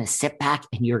just going to sit back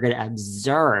and you're going to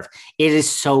observe. It is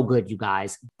so good, you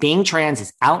guys. Being Trans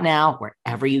is out now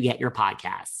wherever you get your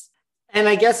podcasts. And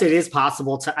I guess it is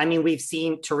possible we've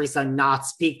seen Teresa not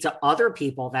speak to other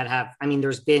people that have,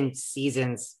 there's been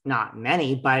seasons, not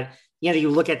many, but you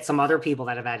look at some other people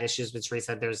that have had issues with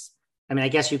Teresa. I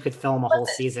guess you could film a whole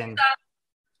season.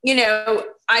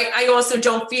 I also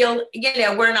don't feel,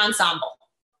 we're an ensemble.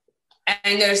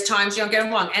 And there's times you don't get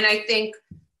along. And I think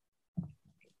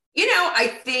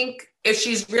if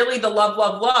she's really the love,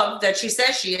 love, love that she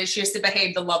says she has to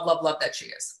behave the love, love, love that she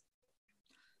is.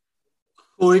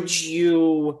 Could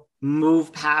you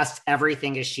move past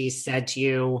everything as she said to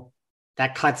you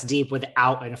that cuts deep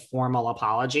without a formal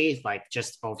apology, like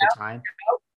just over time?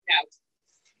 No.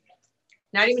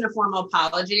 Not even a formal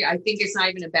apology. I think it's not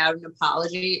even about an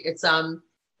apology. It's, I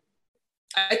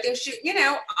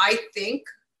think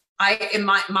in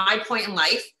my point in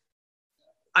life,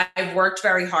 I've worked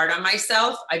very hard on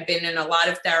myself. I've been in a lot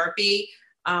of therapy.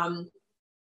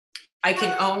 I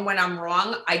can own when I'm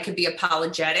wrong. I could be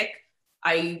apologetic.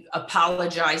 I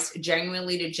apologize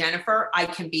genuinely to Jennifer. I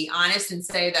can be honest and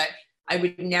say that I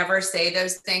would never say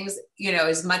those things, you know,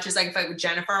 as much as I can fight with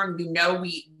Jennifer. And you know,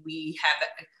 we have,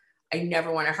 I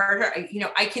never want to hurt her.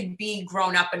 I could be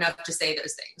grown up enough to say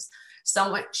those things.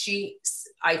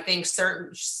 I think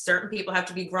certain people have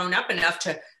to be grown up enough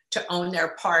to own their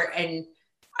part. And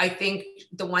I think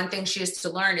the one thing she has to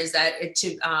learn is that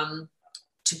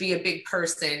to be a big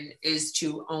person is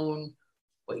to own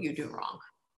what you do wrong.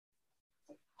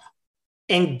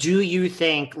 And do you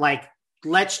think, like,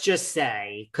 let's just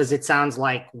say, because it sounds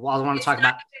like, well, I want to talk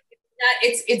about.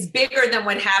 It's bigger than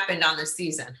what happened on the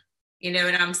season. You know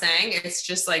what I'm saying? It's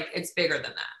just like, it's bigger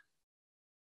than that.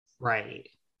 Right.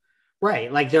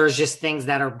 Like there's just things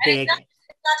that are big.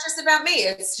 It's not just about me.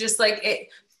 It's just like,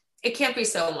 it can't be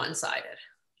so one-sided.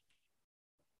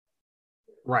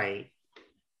 Right.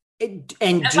 By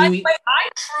the way, I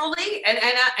truly, and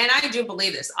I do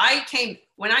believe this.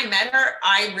 When I met her,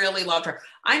 I really loved her.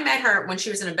 I met her when she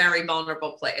was in a very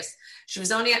vulnerable place. She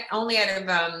was only out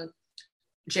of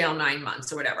jail 9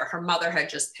 months or whatever. Her mother had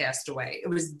just passed away. It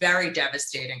was very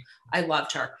devastating. I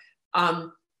loved her. I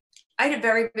had a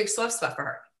very big soft spot for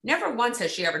her. Never once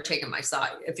has she ever taken my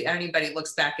side. If anybody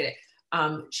looks back at it,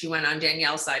 she went on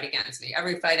Danielle's side against me.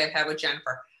 Every fight I've had with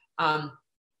Jennifer.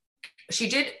 She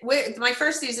did with my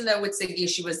first season though with Siggy,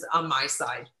 she was on my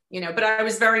side, you know, but I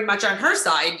was very much on her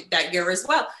side that year as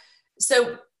well.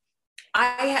 So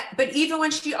but even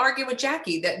when she argued with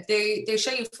Jackie, that they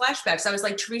show you flashbacks. I was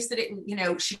like, Teresa didn't, you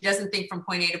know, she doesn't think from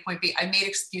point A to point B. I made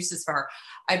excuses for her.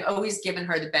 I've always given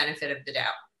her the benefit of the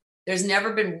doubt. There's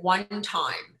never been one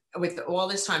time with all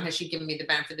this time has she given me the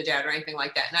benefit of the doubt or anything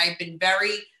like that. And I've been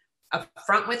very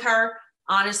upfront with her,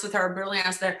 honest with her, brutally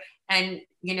honest with her. And,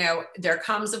 you know, there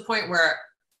comes a point where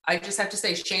I just have to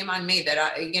say, shame on me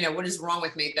that what is wrong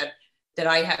with me that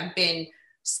I have been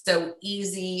so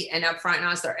easy and upfront and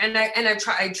honest. And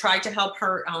I tried to help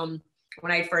her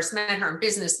when I first met her in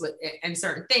business and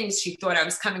certain things. She thought I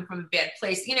was coming from a bad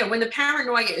place. You know, when the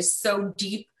paranoia is so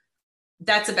deep,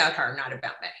 that's about her, not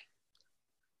about me.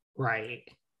 Right.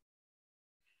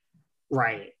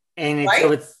 And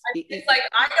it's like,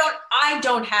 I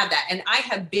don't have that. And I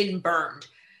have been burned.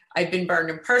 I've been burned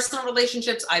in personal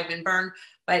relationships. I've been burned,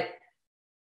 but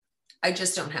I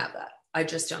just don't have that.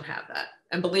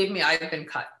 And believe me, I've been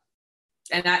cut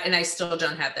and I still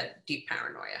don't have that deep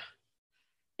paranoia.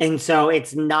 And so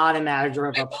it's not a matter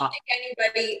of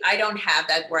I don't have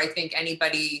that where I think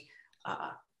anybody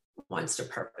wants to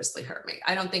purposely hurt me.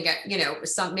 I don't think,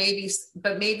 maybe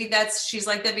she's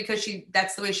like that because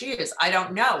that's the way she is. I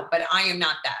don't know, but I am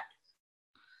not that.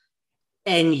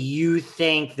 And you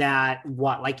think that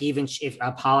even if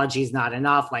apology is not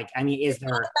enough, is there? It's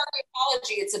not about the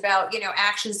apology. It's about,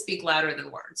 actions speak louder than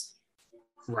words.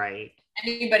 Right.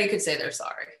 Anybody could say they're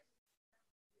sorry.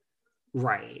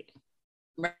 Right.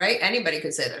 Anybody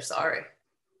could say they're sorry.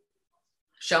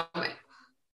 Show me.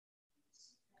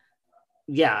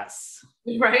 Yes.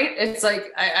 Right. It's like,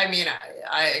 I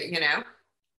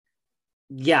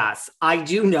Yes, I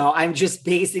do know. I'm just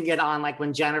basing it on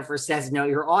when Jennifer says, know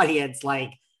your audience,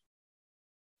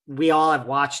 we all have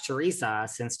watched Teresa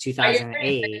since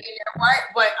 2008. You know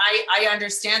what? I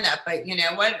understand that, but you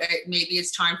know what? Maybe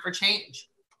it's time for change,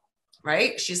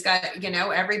 right? She's got,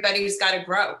 everybody's got to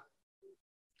grow.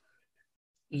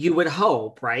 You would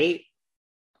hope, right?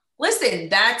 Listen,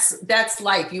 that's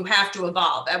life. You have to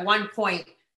evolve. At one point,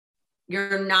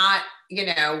 you're not,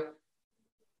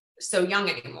 so young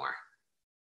anymore.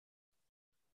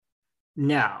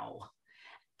 No.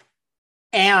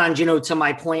 And, to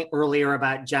my point earlier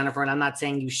about Jennifer, and I'm not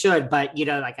saying you should, but,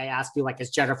 I asked you, is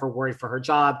Jennifer worried for her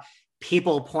job?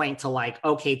 People point to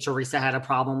okay, Teresa had a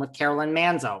problem with Carolyn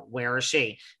Manzo. Where is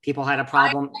she? People had a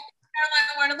problem.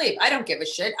 I want to leave. I don't give a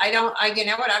shit. You know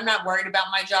what? I'm not worried about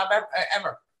my job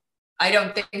ever. I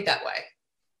don't think that way.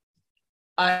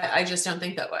 I just don't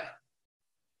think that way.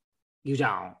 You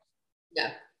don't?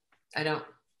 Yeah, I don't.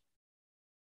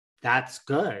 That's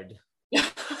good.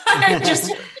 I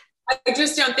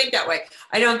just don't think that way.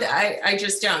 I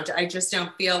just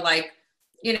don't feel like,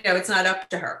 it's not up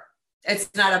to her. It's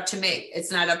not up to me.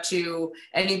 It's not up to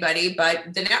anybody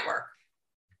but the network.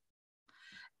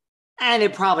 And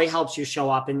it probably helps you show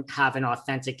up and have an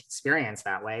authentic experience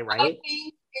that way, right?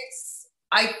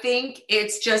 I think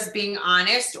it's just being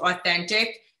honest,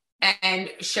 authentic, and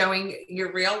showing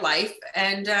your real life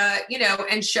and,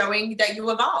 and showing that you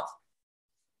evolve.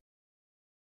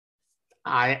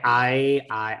 I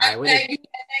would.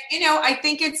 I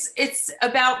think it's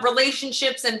about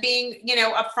relationships and being,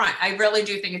 upfront. I really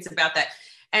do think it's about that.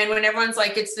 And when everyone's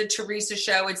like, it's the Teresa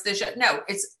show, it's the show. No,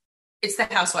 it's the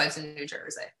housewives in New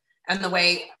Jersey and the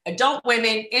way adult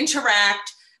women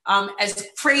interact, as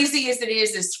crazy as it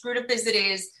is, as screwed up as it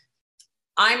is.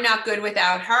 I'm not good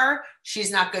without her.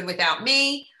 She's not good without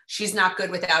me. She's not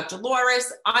good without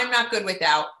Dolores. I'm not good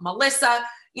without Melissa,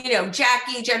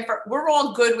 Jackie, Jennifer. We're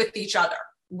all good with each other.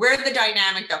 We're the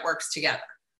dynamic that works together.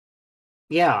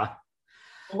 Yeah.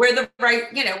 We're the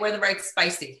right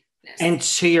spiciness. And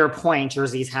to your point,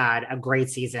 Jersey's had a great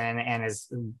season and is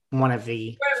one of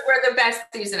the... We're the best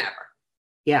season ever.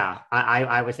 Yeah,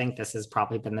 I would think this has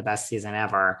probably been the best season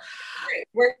ever.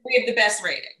 We have the best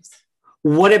ratings.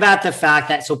 What about the fact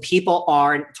that, so people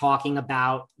aren't talking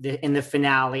about in the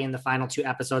finale, in the final 2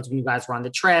 episodes when you guys were on the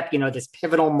trip, this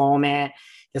pivotal moment,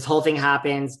 this whole thing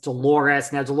happens,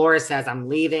 Dolores. Now Dolores says, I'm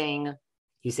leaving.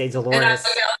 You say Dolores. And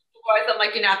I'm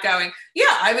like, you're not going.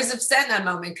 Yeah, I was upset in that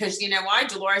moment because you know why?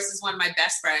 Dolores is one of my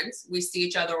best friends. We see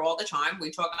each other all the time. We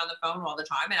talk on the phone all the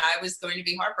time. And I was going to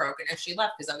be heartbroken if she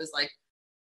left because I was like,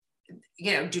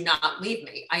 do not leave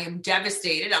me. I am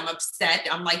devastated. I'm upset.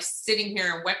 I'm like sitting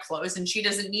here in wet clothes and she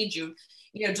doesn't need you.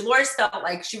 Dolores felt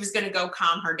like she was going to go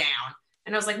calm her down.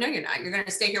 And I was like, no, you're not. You're going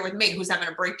to stay here with me who's having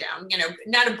a breakdown,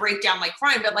 not a breakdown like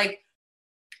crying, but like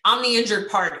I'm the injured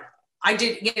party. I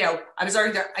did, I was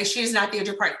already there. She's not the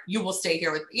injured party. You will stay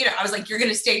here with, I was like, you're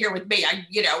going to stay here with me.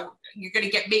 You're going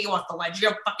to get me off the ledge. You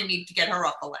don't fucking need to get her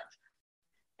off the ledge.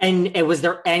 And was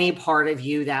there any part of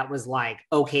you that was like,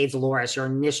 okay, Dolores, your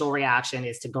initial reaction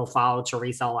is to go follow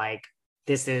Teresa, like,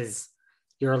 this is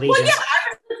your allegiance? Well,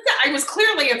 yeah, I was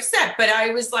clearly upset, but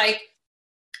I was like,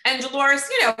 and Dolores,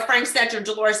 Frank said to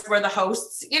Dolores, we're the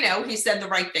hosts, he said the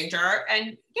right thing to her,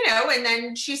 and, and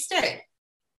then she stayed.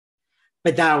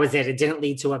 But that was it. It didn't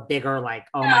lead to a bigger, like,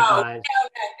 oh my God.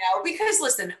 No. Because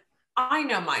listen, I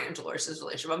know mine and Dolores'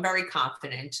 relationship. I'm very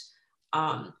confident.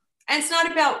 And it's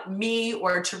not about me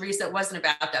or Teresa. It wasn't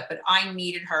about that, but I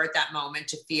needed her at that moment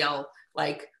to feel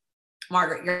like,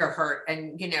 Margaret, you're hurt.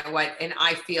 And you know what? And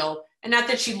I feel, and not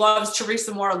that she loves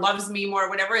Teresa more, loves me more,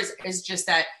 whatever it is just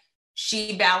that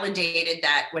she validated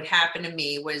that what happened to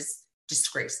me was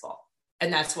disgraceful.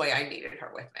 And that's why I needed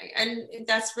her with me. And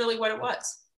that's really what it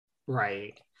was.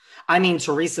 Right. I mean,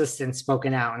 Teresa's since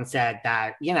spoken out and said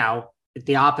that,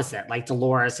 the opposite, like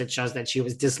Dolores, it shows that she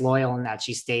was disloyal and that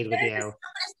she stayed with you. That's the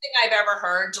best thing I've ever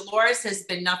heard. Dolores has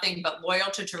been nothing but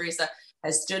loyal to Teresa,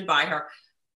 has stood by her.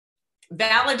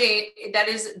 Validate,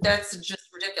 that's just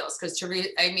ridiculous because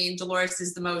Dolores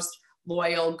is the most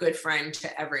loyal, good friend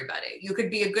to everybody. You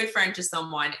could be a good friend to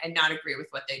someone and not agree with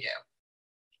what they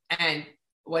do. And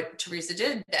what Teresa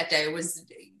did that day was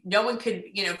no one could,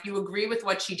 if you agree with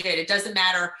what she did, it doesn't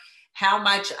matter how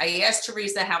much I asked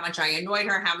Teresa, how much I annoyed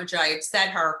her, how much I upset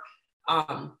her.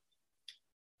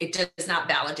 It does not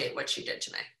validate what she did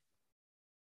to me.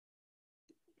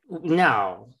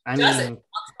 No, I'm sorry,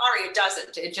 it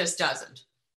doesn't. It just doesn't.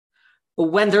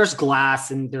 When there's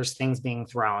glass and there's things being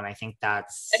thrown, I think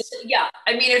that's... Yeah.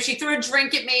 If she threw a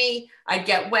drink at me, I'd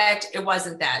get wet. It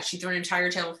wasn't that. She threw an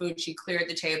entire table of food. She cleared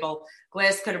the table.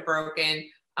 Glass could have broken.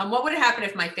 What would have happened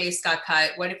if my face got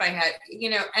cut? What if I had,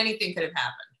 anything could have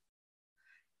happened.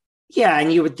 Yeah,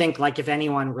 and you would think like if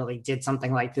anyone really did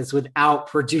something like this without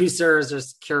producers or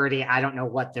security, I don't know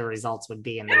what the results would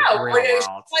be in the real world.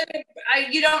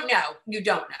 You don't know. You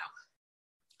don't know.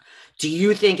 Do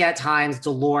you think at times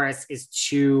Dolores is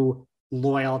too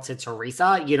loyal to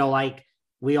Teresa? Like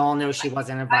we all know she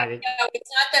wasn't invited. No, it's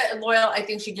not that loyal. I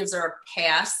think she gives her a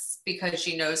pass because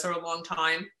she knows her a long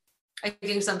time. I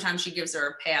think sometimes she gives her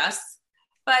a pass,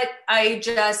 but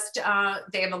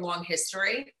they have a long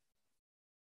history.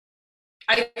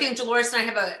 I think Dolores and I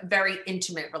have a very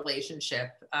intimate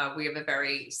relationship. We have a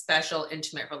very special,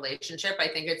 intimate relationship. I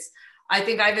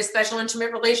think I have a special,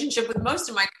 intimate relationship with most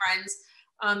of my friends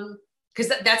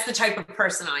because that's the type of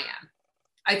person I am.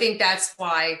 I think that's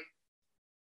why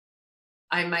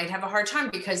I might have a hard time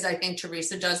because I think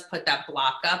Teresa does put that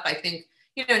block up. I think,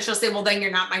 she'll say, well, then you're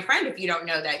not my friend if you don't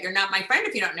know that. You're not my friend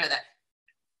if you don't know that.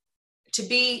 To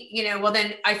be, well,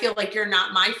 then I feel like you're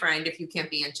not my friend if you can't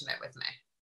be intimate with me.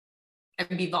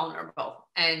 And be vulnerable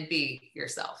and be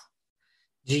yourself.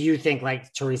 Do you think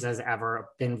like Teresa has ever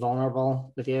been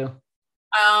vulnerable with you?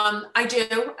 I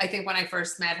do. I think when I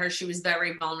first met her, she was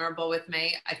very vulnerable with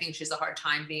me. I think she's a hard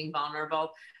time being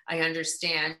vulnerable. I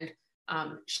understand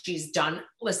she's done,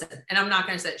 listen, and I'm not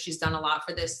going to say she's done a lot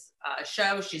for this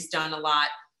show. She's done a lot.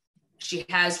 She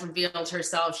has revealed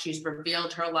herself. She's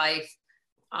revealed her life.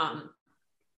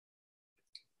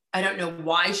 I don't know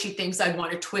why she thinks I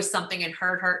want to twist something and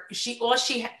hurt her. She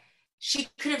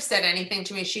could have said anything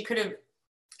to me. She could have,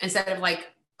 instead of like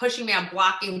pushing me out,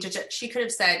 blocking. She could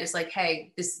have said, it's like,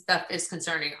 hey, this stuff is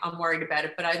concerning. I'm worried about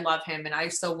it, but I love him and I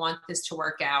still want this to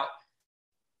work out.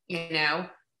 You know,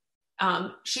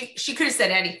 she could have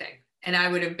said anything and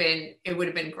it would have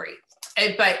been great.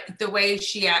 But the way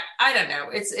I don't know.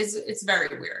 It's very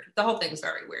weird. The whole thing's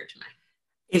very weird to me.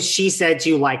 If she said to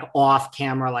you like off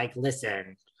camera, like,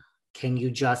 listen, can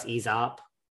you just ease up?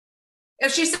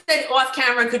 If she said off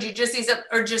camera, could you just ease up?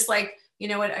 Or just like, you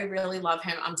know what? I really love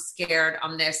him. I'm scared.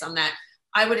 I'm this, I'm that.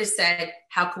 I would have said,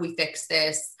 how can we fix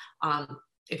this?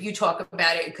 If you talk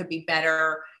about it, it could be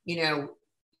better, you know,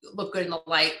 look good in the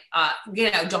light.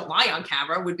 You know, don't lie on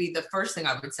camera would be the first thing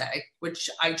I would say, which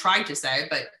I tried to say,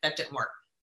 but that didn't work.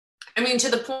 I mean,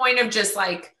 to the point of just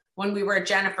like when we were at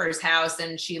Jennifer's house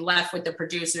and she left with the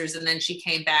producers and then she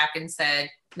came back and said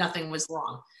nothing was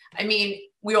wrong. I mean,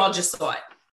 we all just saw it.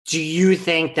 Do you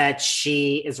think that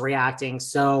she is reacting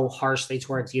so harshly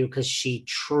towards you because she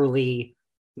truly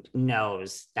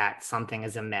knows that something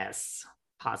is amiss,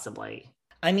 possibly?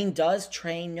 I mean, does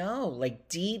Trey know? Like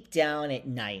deep down at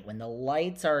night when the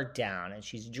lights are down and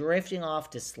she's drifting off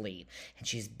to sleep and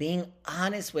she's being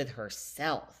honest with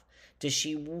herself, does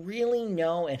she really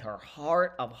know in her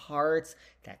heart of hearts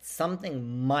that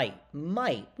something might,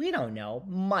 we don't know,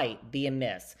 might be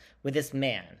amiss with this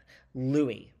man,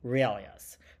 Louis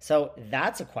Aurelius? So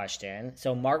that's a question.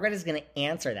 So Margaret is going to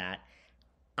answer that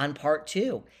on part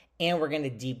 2. And we're going to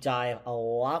deep dive a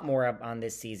lot more on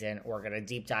this season. We're going to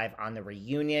deep dive on the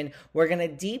reunion. We're going to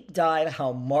deep dive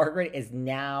how Margaret is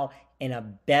now in a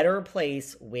better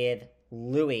place with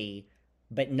Louis,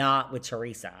 but not with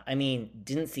Teresa. I mean,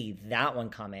 didn't see that one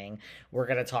coming. We're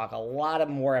going to talk a lot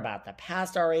more about the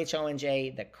past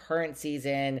RHONJ, the current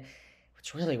season,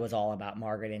 which really was all about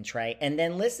Margaret and Trey. And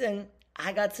then listen,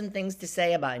 I got some things to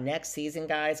say about next season,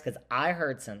 guys, because I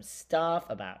heard some stuff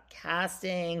about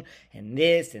casting and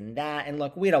this and that. And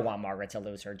look, we don't want Margaret to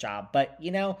lose her job, but,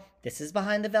 you know, this is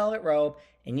Behind the Velvet Rope,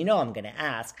 and you know I'm going to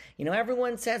ask. You know,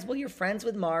 everyone says, well, you're friends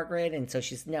with Margaret, and so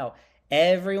no,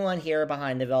 everyone here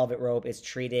Behind the Velvet Rope is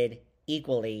treated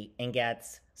equally and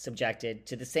gets subjected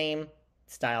to the same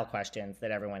style questions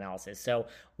that everyone else is. So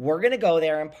we're going to go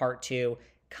there in part 2,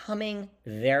 coming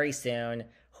very soon.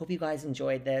 Hope you guys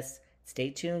enjoyed this.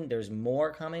 Stay tuned. There's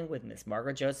more coming with Miss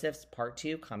Margaret Joseph's part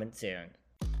 2 coming soon.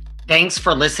 Thanks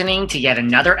for listening to yet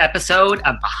another episode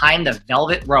of Behind the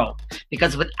Velvet Rope.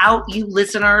 Because without you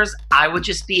listeners, I would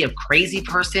just be a crazy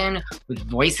person with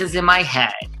voices in my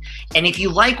head. And if you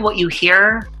like what you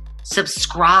hear,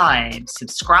 subscribe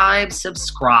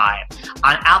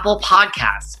on Apple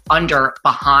Podcasts under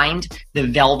Behind the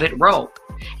Velvet Rope.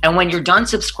 And when you're done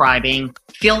subscribing,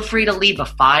 feel free to leave a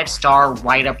 5-star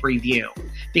write-up review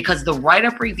because the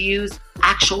write-up reviews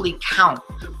actually count.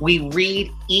 We read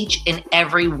each and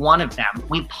every one of them.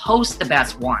 We post the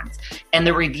best ones, and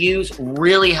the reviews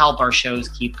really help our shows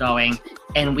keep going,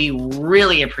 and we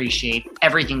really appreciate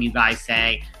everything you guys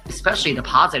say, especially the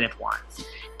positive ones.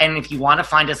 And if you want to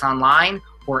find us online,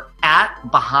 we're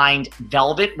at Behind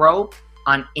Velvet Rope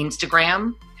on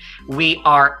Instagram. We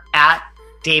are at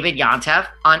David Yontef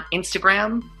on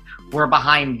Instagram. We're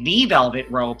Behind the Velvet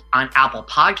Rope on Apple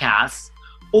Podcasts.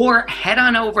 Or head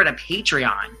on over to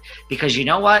Patreon because you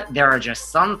know what? There are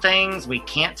just some things we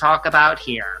can't talk about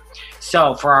here.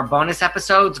 So for our bonus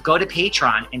episodes, go to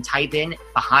Patreon and type in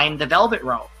Behind the Velvet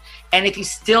Rope. And if you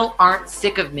still aren't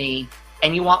sick of me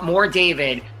and you want more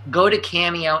David, go to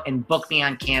Cameo and book me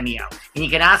on Cameo. And you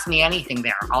can ask me anything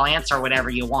there. I'll answer whatever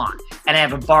you want. And I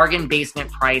have a bargain basement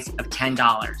price of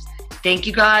 $10. Thank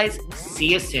you guys. See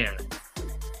you soon.